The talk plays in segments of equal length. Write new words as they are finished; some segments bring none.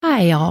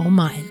Hi, all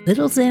my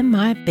littles and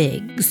my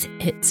bigs.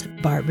 It's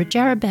Barbara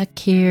Jarabek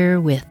here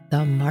with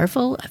The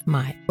Marvel of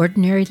My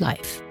Ordinary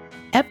Life.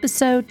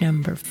 Episode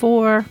number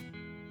 4.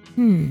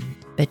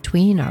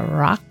 Between a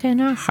rock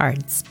and a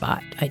hard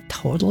spot. I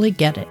totally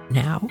get it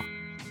now.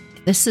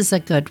 This is a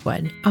good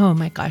one. Oh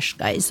my gosh,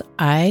 guys.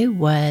 I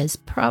was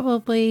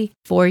probably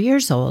 4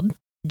 years old.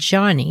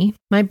 Johnny,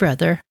 my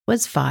brother,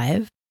 was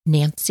 5.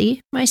 Nancy,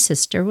 my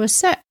sister, was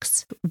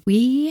 6.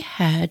 We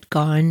had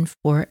gone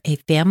for a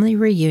family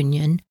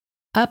reunion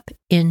up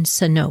in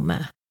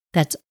Sonoma.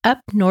 That's up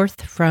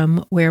north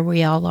from where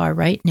we all are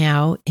right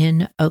now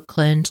in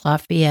Oakland,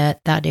 Lafayette,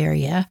 that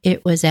area.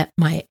 It was at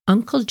my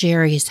Uncle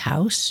Jerry's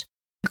house.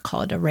 I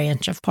call it a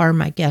ranch, a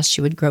farm, I guess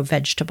you would grow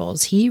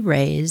vegetables. He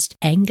raised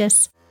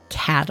Angus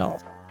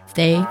cattle.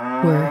 They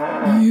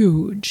were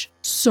huge,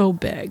 so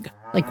big.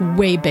 Like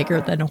way bigger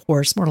than a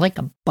horse, more like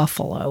a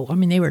buffalo. I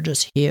mean, they were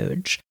just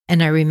huge.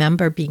 And I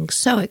remember being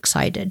so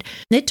excited.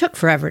 It took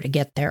forever to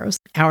get there. It was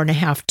an hour and a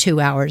half, 2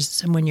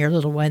 hours. And when you're a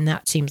little one,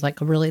 that seems like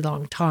a really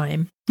long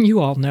time. You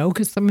all know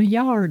because some of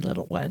y'all are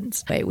little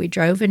ones. But we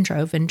drove and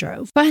drove and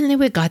drove. Finally,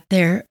 we got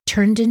there,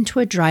 turned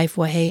into a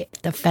driveway.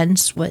 The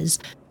fence was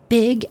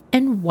big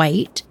and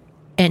white,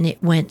 and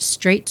it went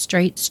straight.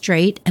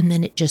 And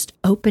then it just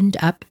opened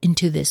up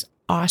into this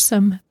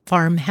awesome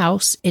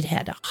farmhouse. It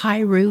had a high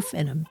roof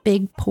and a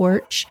big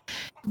porch,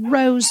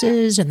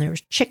 roses, and there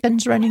was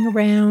chickens running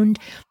around.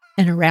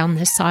 And around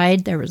the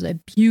side, there was a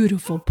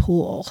beautiful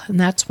pool. And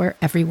that's where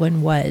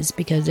everyone was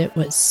because it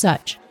was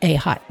such a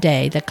hot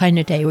day, the kind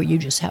of day where you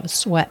just have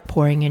sweat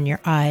pouring in your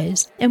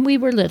eyes. And we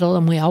were little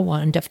and we all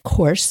wanted, of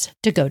course,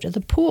 to go to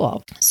the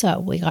pool. So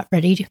we got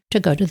ready to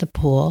go to the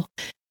pool.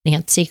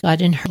 Nancy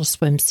got in her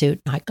swimsuit,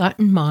 and I got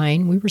in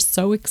mine. We were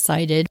so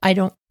excited. I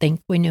don't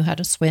think we knew how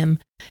to swim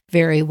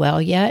very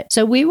well yet.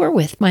 So we were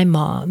with my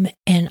mom,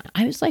 and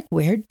I was like,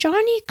 where'd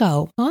Johnny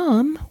go?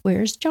 Mom,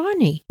 where's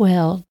Johnny?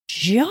 Well,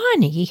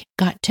 Johnny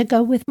got to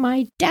go with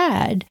my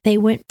dad. They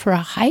went for a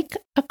hike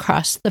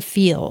across the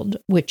field,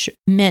 which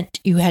meant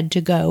you had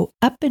to go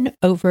up and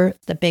over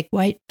the big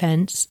white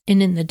fence,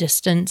 and in the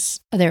distance,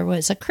 there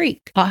was a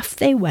creek. Off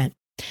they went.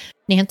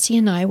 Nancy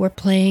and I were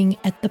playing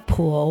at the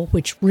pool,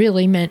 which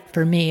really meant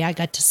for me, I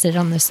got to sit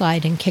on the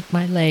side and kick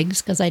my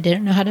legs because I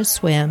didn't know how to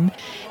swim.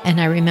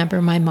 And I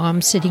remember my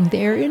mom sitting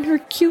there in her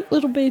cute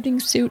little bathing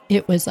suit.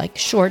 It was like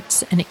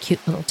shorts and a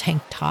cute little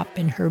tank top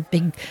and her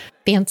big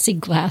fancy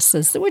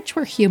glasses, which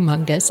were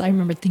humongous. I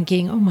remember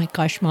thinking, oh my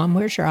gosh, Mom,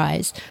 where's your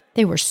eyes?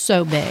 They were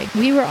so big.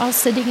 We were all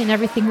sitting and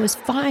everything was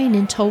fine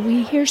until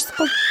we hear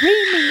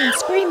screaming and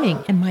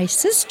screaming. And my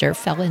sister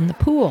fell in the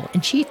pool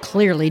and she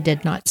clearly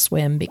did not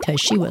swim because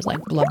she was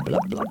like blub,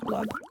 blub, blub,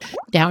 blub,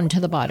 down to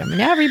the bottom.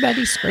 And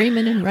everybody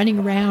screaming and running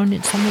around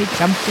and somebody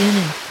jumped in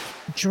and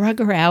drug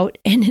her out.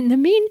 And in the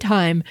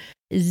meantime,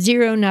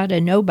 zero, not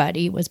a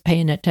nobody was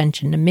paying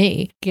attention to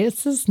me.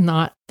 This is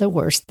not the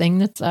worst thing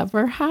that's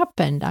ever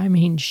happened. I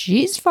mean,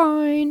 she's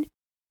fine.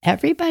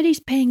 Everybody's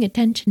paying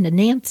attention to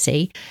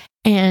Nancy.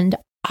 And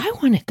I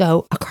want to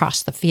go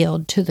across the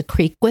field to the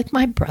creek with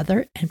my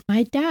brother and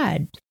my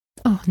dad.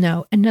 Oh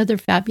no, another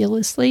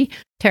fabulously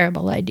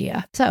terrible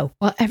idea. So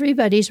while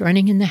everybody's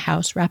running in the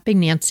house,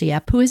 wrapping Nancy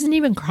up, who isn't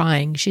even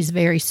crying, she's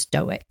very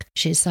stoic.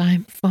 She's,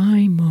 I'm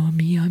fine,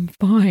 Mommy, I'm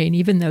fine.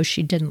 Even though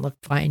she didn't look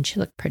fine, she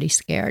looked pretty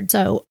scared.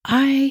 So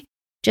I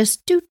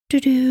just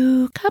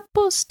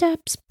couple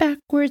steps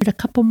backwards, a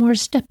couple more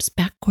steps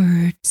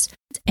backwards,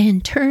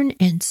 and turn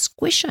and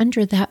squish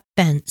under that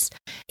fence.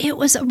 It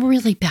was a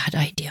really bad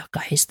idea,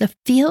 guys. The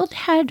field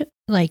had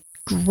like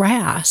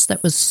grass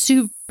that was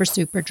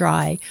super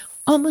dry,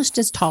 almost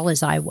as tall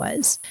as I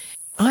was.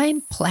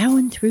 I'm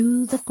plowing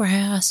through the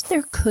grass.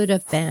 There could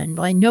have been,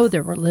 well, I know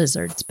there were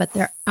lizards, but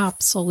there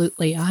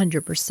absolutely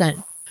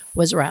 100%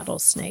 was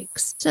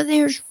rattlesnakes. So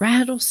there's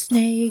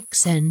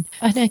rattlesnakes and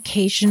an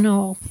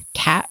occasional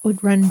cat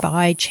would run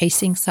by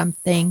chasing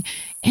something.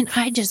 And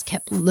I just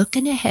kept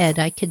looking ahead.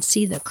 I could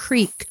see the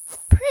creek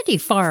pretty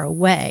far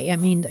away. I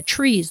mean, the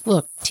trees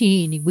look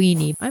teeny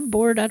weeny. I'm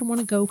bored. I don't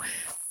want to go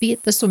be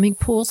at the swimming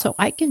pool, so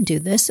I can do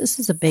this. This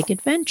is a big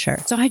adventure.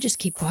 So I just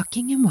keep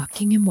walking and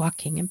walking and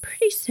walking. And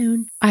pretty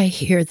soon I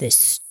hear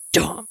this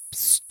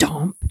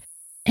stomp.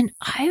 And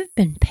I've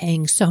been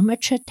paying so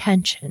much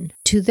attention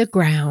to the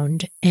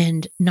ground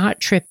and not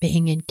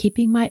tripping and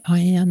keeping my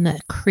eye on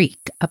the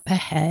creek up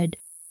ahead.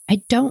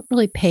 I don't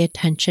really pay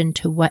attention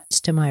to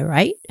what's to my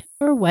right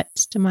or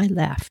what's to my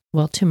left.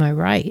 Well, to my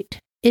right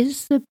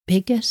is the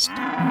biggest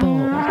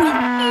bull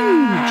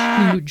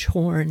with huge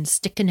horns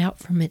sticking out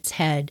from its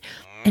head.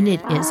 And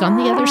it is on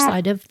the other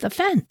side of the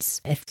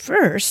fence. At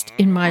first,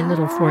 in my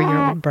little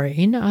 4-year-old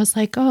brain, I was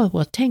like, oh,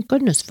 well, thank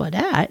goodness for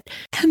that.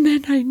 And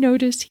then I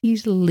notice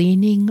he's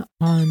leaning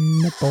on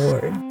the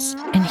boards.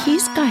 And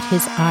he's got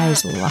his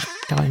eyes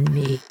locked on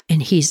me.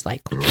 And he's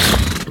like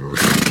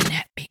looking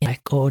at me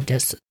like, oh,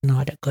 this is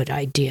not a good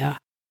idea.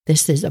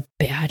 This is a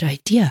bad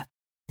idea.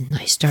 And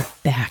I start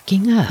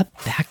backing up.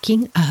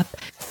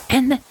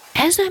 And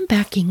as I'm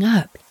backing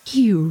up,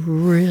 he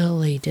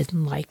really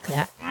didn't like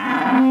that.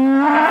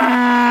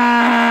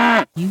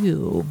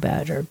 You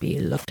better be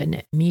looking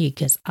at me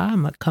because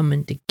I'm a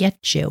coming to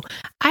get you.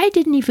 I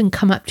didn't even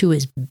come up to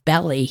his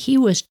belly. He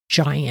was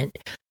giant.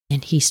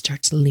 And he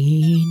starts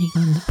leaning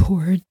on the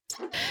boards.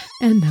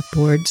 And the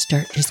boards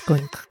start just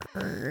going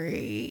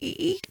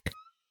creak,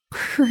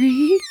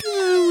 creak.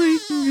 Oh,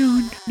 wait,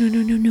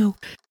 no.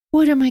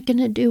 What am I going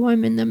to do?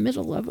 I'm in the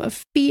middle of a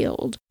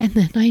field. And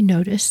then I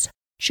notice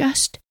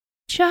just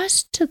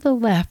to the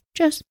left,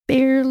 just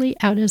barely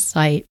out of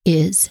sight,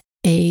 is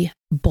a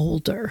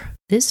boulder.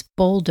 This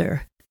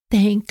boulder,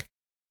 thank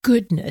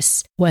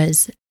goodness,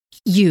 was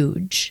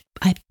huge.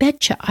 I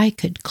betcha I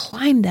could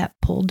climb that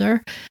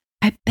boulder.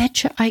 I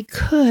betcha I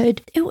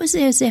could. It was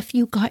as if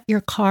you got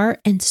your car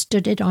and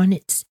stood it on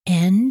its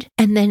end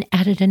and then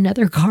added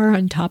another car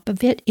on top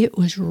of it. It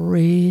was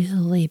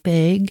really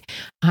big.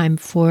 I'm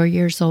 4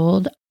 years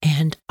old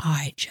and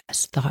I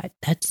just thought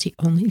that's the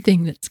only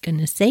thing that's going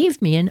to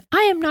save me. And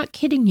I am not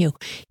kidding you.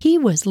 He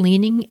was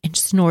leaning and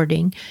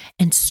snorting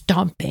and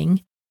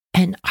stomping.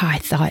 And I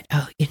thought,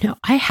 oh,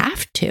 I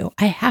have to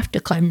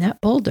climb that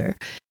boulder.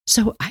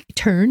 So I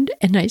turned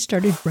and I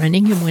started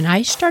running. And when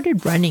I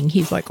started running,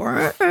 he's like,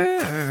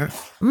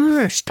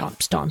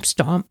 stomp, stomp,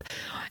 stomp.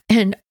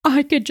 And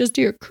I could just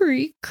hear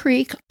creak,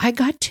 creak. I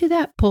got to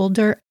that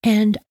boulder,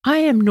 and I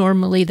am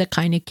normally the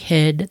kind of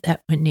kid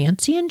that when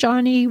Nancy and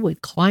Johnny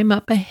would climb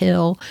up a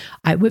hill,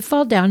 I would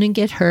fall down and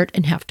get hurt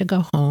and have to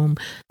go home.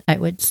 I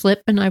would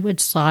slip and I would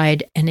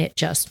slide, and it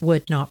just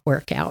would not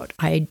work out.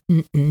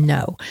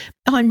 No.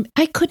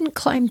 I couldn't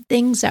climb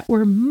things that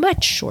were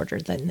much shorter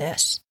than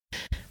this.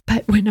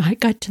 But when I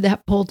got to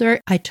that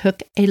boulder, I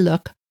took a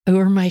look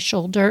over my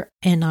shoulder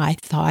and I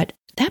thought,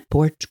 that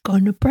board's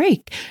going to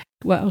break.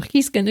 Well,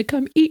 he's going to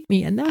come eat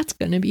me, and that's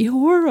going to be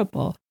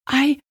horrible.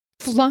 I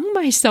flung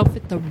myself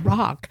at the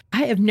rock.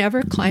 I have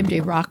never climbed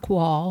a rock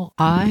wall.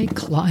 I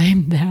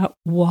climbed that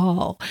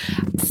wall.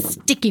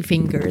 Sticky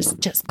fingers,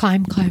 just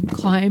climb,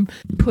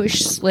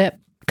 push, slip,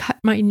 cut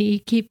my knee,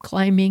 keep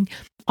climbing.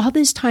 All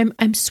this time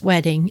I'm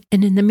sweating.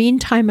 And in the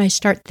meantime, I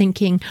start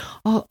thinking,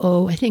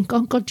 I think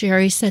Uncle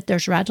Jerry said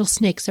there's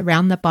rattlesnakes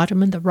around the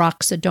bottom of the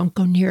rock, so don't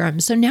go near them.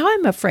 So now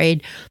I'm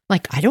afraid,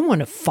 I don't want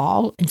to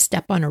fall and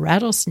step on a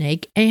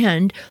rattlesnake,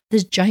 and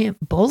this giant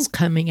bull's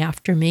coming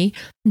after me.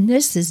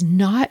 This is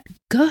not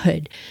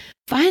good.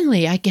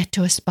 Finally, I get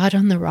to a spot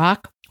on the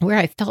rock where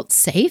I felt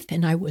safe,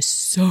 and I was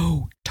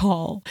so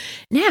tall.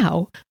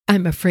 Now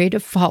I'm afraid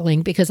of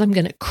falling because I'm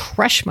going to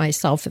crush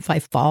myself if I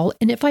fall.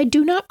 And if I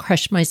do not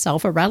crush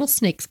myself, a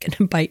rattlesnake's going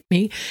to bite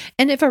me.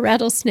 And if a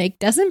rattlesnake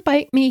doesn't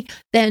bite me,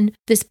 then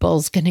this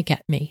bull's going to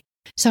get me.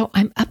 So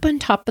I'm up on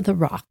top of the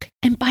rock.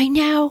 And by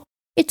now,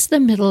 it's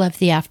the middle of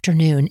the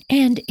afternoon,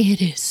 and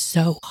it is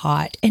so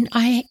hot. And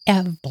I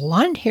have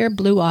blonde hair,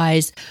 blue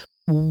eyes,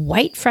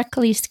 white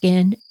freckly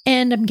skin,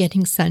 and I'm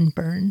getting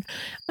sunburn.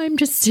 I'm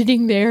just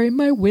sitting there in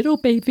my widow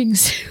bathing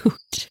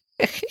suit,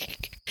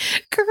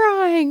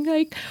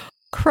 crying,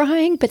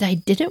 but I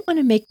didn't want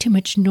to make too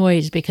much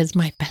noise because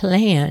my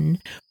plan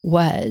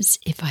was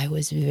if I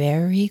was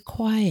very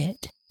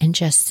quiet and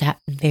just sat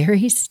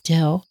very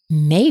still,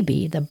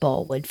 maybe the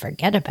bull would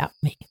forget about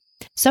me.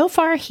 So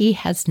far, he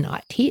has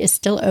not. He is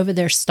still over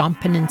there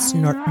stomping and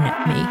snorting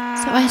at me.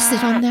 So I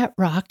sit on that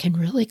rock and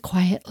really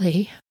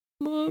quietly,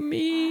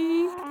 Mommy.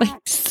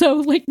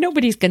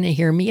 Nobody's going to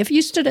hear me. If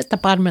you stood at the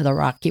bottom of the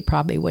rock, you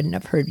probably wouldn't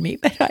have heard me.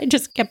 But I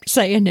just kept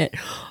saying it.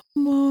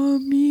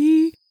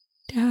 Mommy,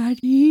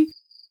 Daddy,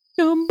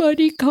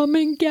 somebody come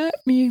and get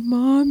me.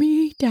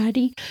 Mommy,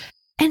 Daddy.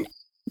 And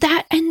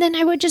then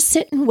I would just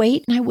sit and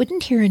wait and I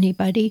wouldn't hear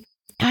anybody.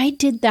 I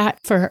did that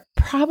for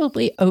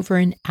probably over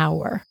an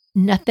hour.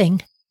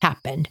 Nothing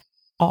happened.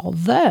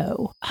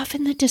 Although off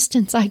in the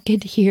distance, I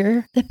could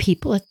hear the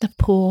people at the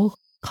pool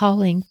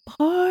calling,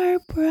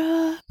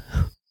 Barbara,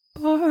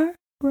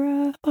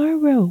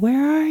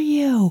 where are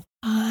you?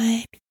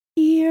 I'm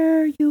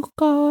here, you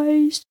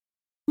guys.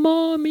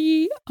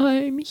 Mommy,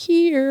 I'm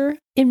here.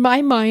 In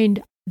my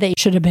mind, they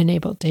should have been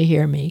able to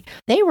hear me.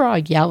 They were all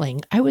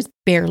yelling. I was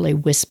barely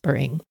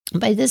whispering.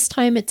 By this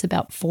time, it's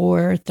about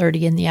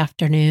 4:30 in the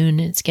afternoon.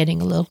 It's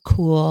getting a little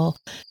cool.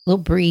 A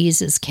little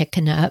breeze is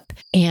kicking up.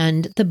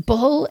 And the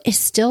bull is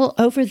still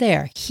over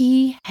there.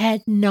 He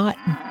had not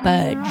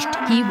budged.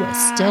 He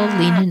was still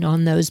leaning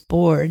on those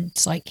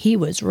boards like he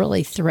was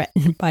really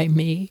threatened by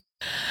me.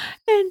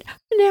 And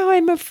now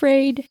I'm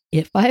afraid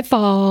if I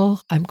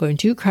fall, I'm going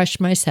to crush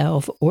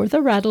myself, or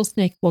the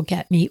rattlesnake will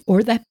get me,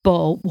 or that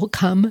bull will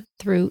come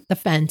through the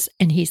fence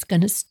and he's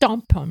going to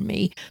stomp on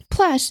me.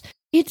 Plus,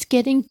 it's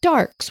getting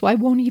dark, so I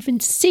won't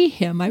even see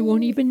him. I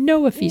won't even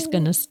know if he's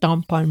going to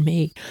stomp on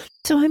me.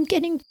 So I'm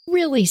getting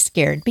really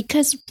scared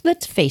because,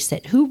 let's face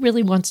it, who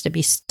really wants to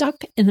be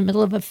stuck in the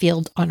middle of a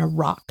field on a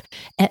rock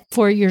at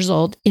 4 years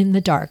old in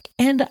the dark?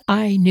 And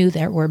I knew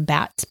there were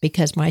bats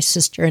because my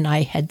sister and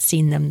I had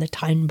seen them the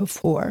time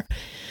before.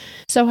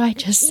 So I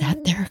just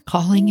sat there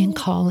calling. And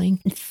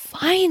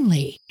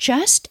finally,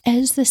 just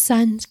as the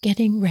sun's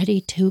getting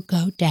ready to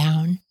go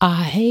down,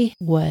 I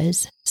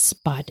was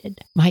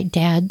spotted. My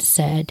dad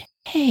said,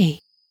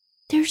 "Hey,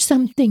 there's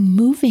something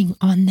moving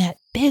on that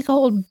big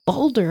old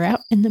boulder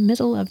out in the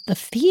middle of the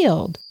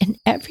field. And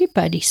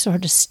everybody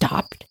sort of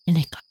stopped and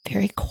it got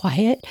very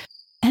quiet.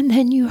 And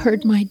then you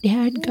heard my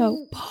dad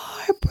go,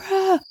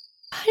 "Barbara,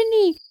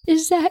 honey,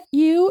 is that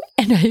you?"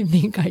 And I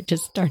think I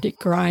just started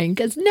crying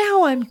because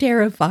now I'm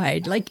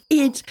terrified. Like,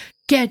 it's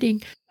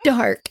getting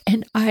dark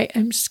and I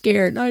am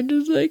scared. I'm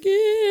just like,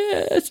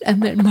 yes.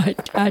 And then my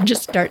dad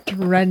just starts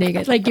running.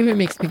 It like even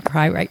makes me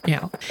cry right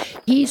now.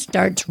 He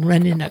starts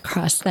running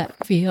across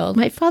that field.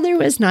 My father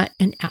was not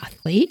an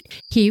athlete.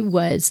 He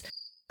was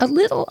a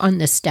little on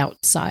the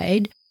stout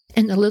side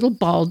and a little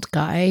bald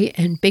guy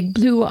and big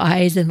blue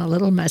eyes and a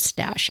little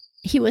mustache.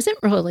 He wasn't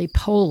really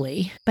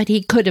poly, but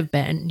he could have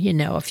been,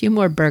 a few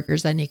more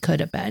burgers than he could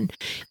have been.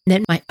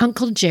 Then my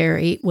Uncle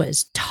Jerry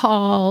was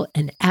tall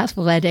and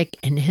athletic,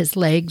 and his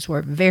legs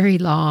were very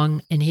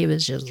long, and he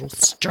was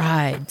just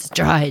stride,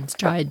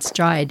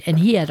 and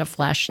he had a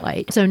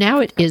flashlight. So now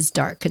it is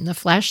dark, and the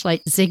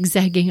flashlight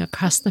zigzagging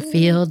across the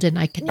field, and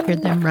I can hear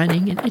them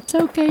running, and "It's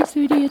okay,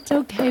 sweetie, it's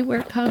okay,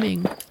 we're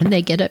coming." And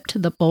they get up to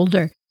the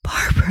boulder.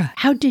 "Barbara,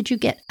 how did you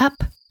get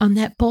up on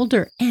that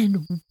boulder,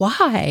 and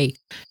why?"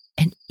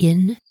 And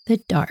in the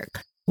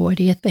dark, what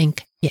do you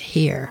think you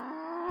hear?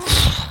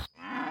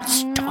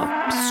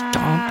 Stomp,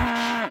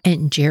 stomp.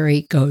 And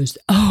Jerry goes,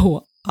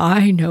 "Oh,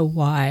 I know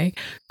why.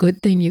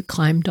 Good thing you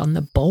climbed on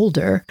the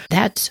boulder.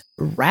 That's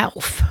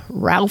Ralph.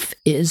 Ralph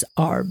is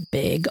our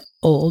big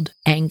old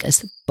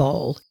Angus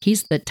bull.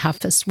 He's the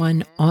toughest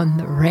one on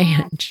the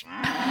ranch."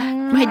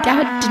 My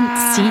dad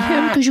didn't see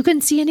him because you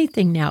couldn't see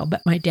anything now,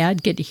 but my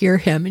dad could hear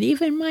him. And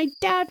even my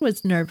dad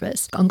was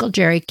nervous. Uncle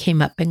Jerry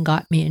came up and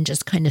got me and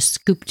just kind of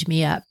scooped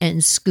me up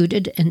and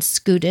scooted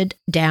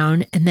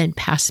down and then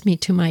passed me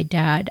to my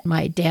dad.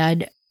 My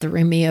dad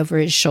threw me over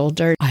his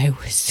shoulder. I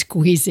was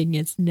squeezing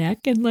his neck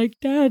and like,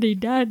 "Daddy,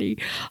 Daddy."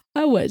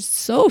 I was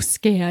so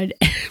scared.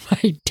 And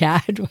my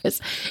dad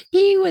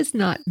he was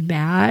not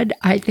mad.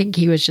 I think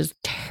he was just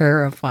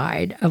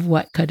terrified of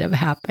what could have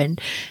happened.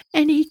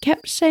 And he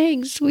kept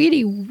saying,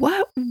 "Sweetie,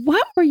 what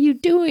were you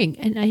doing?"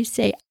 And I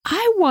say,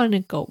 "I want to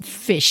go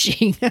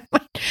fishing.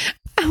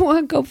 I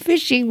want to go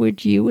fishing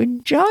with you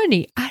and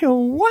Johnny. I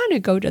don't want to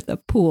go to the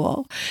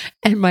pool."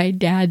 And my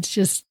dad's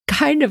just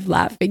kind of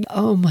laughing.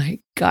 "Oh my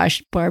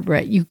gosh,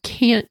 Barbara, you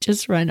can't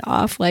just run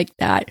off like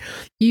that.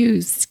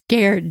 You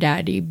scared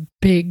Daddy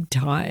big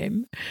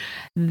time."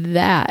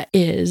 That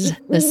is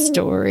the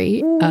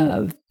story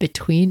of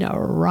Between a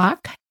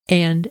Rock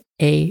and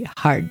a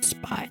Hard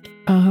Spot.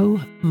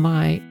 Oh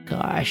my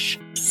gosh,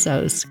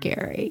 so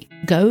scary.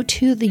 Go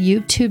to the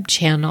YouTube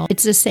channel.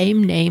 It's the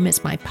same name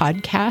as my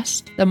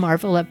podcast, The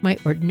Marvel of My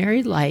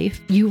Ordinary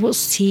Life. You will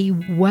see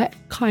what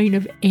kind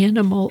of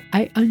animal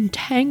I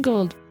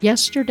untangled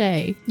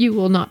yesterday. You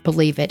will not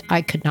believe it.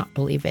 I could not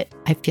believe it.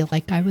 I feel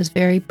like I was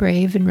very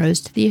brave and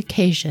rose to the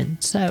occasion.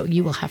 So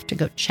you will have to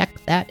go check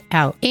that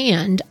out.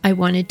 And I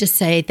wanted to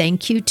say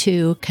thank you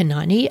to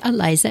Kanani,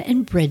 Eliza,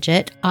 and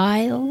Bridget.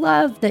 I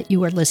love that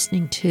you are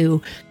listening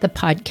to the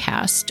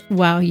podcast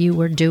while you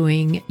were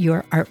doing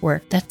your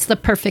artwork. That's the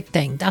perfect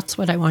thing. That's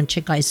what I want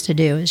you guys to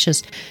do, is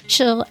just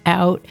chill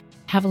out,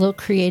 have a little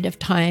creative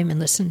time, and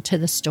listen to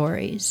the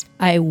stories.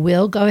 I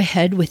will go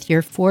ahead with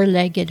your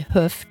four-legged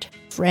hoofed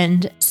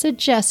friend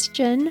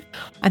suggestion.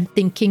 I'm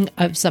thinking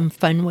of some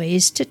fun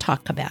ways to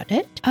talk about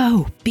it.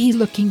 Oh, be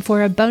looking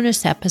for a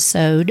bonus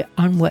episode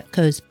on what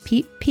goes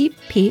peep, peep,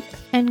 peep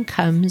and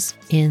comes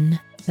in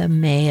the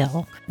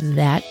mail.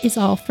 That is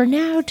all for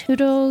now,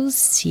 Toodles.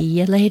 See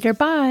you later.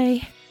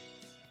 Bye.